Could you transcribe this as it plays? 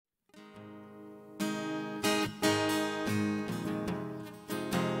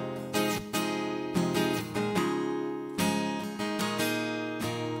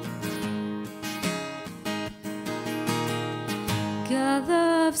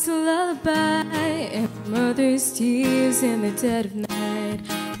love's a lullaby, and mother's tears in the dead of night.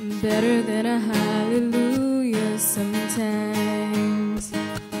 Better than a hallelujah sometimes.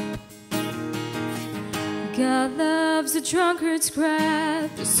 God loves a drunkard's cry,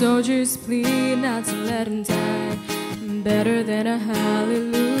 the soldiers plead not to let him die. Better than a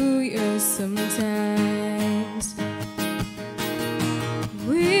hallelujah sometimes.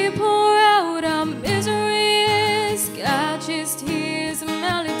 We pour out our miseries, God just hears a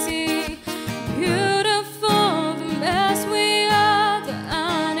melody. Beautiful, the mess we are, the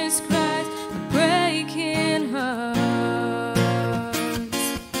honest cries, the breaking hearts.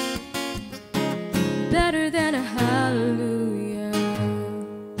 Better than a hallelujah.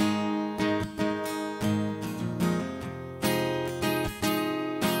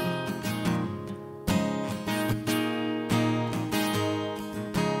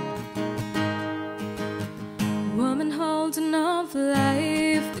 Woman holding on for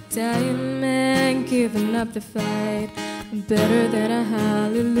life, the dying man giving up the fight. Better than a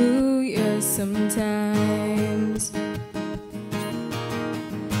hallelujah sometimes.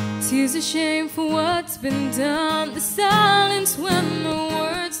 Tears of shame for what's been done, the silence when the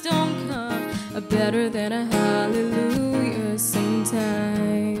words don't come, are better than a hallelujah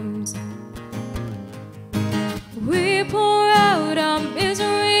sometimes. We pour out our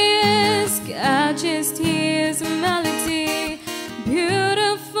miseries, God just hears a melody.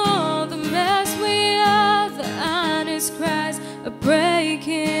 Beautiful, the mess we are, the honest cries, a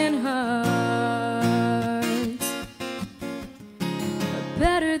breaking hearts.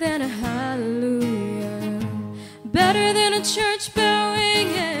 Better than a hallelujah. Better than a church bell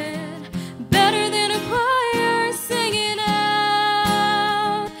ringing. Better than a choir singing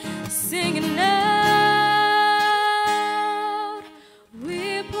out, singing out.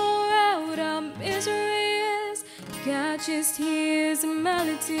 We pour out our miseries, God just hears a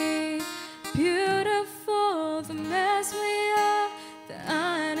melody. Beautiful, the mess we are, the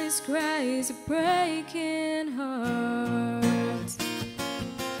honest cries of breaking hearts.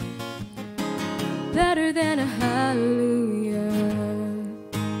 Better than a hallelujah.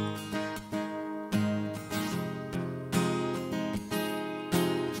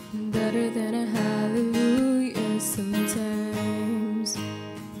 Better than a hallelujah sometimes.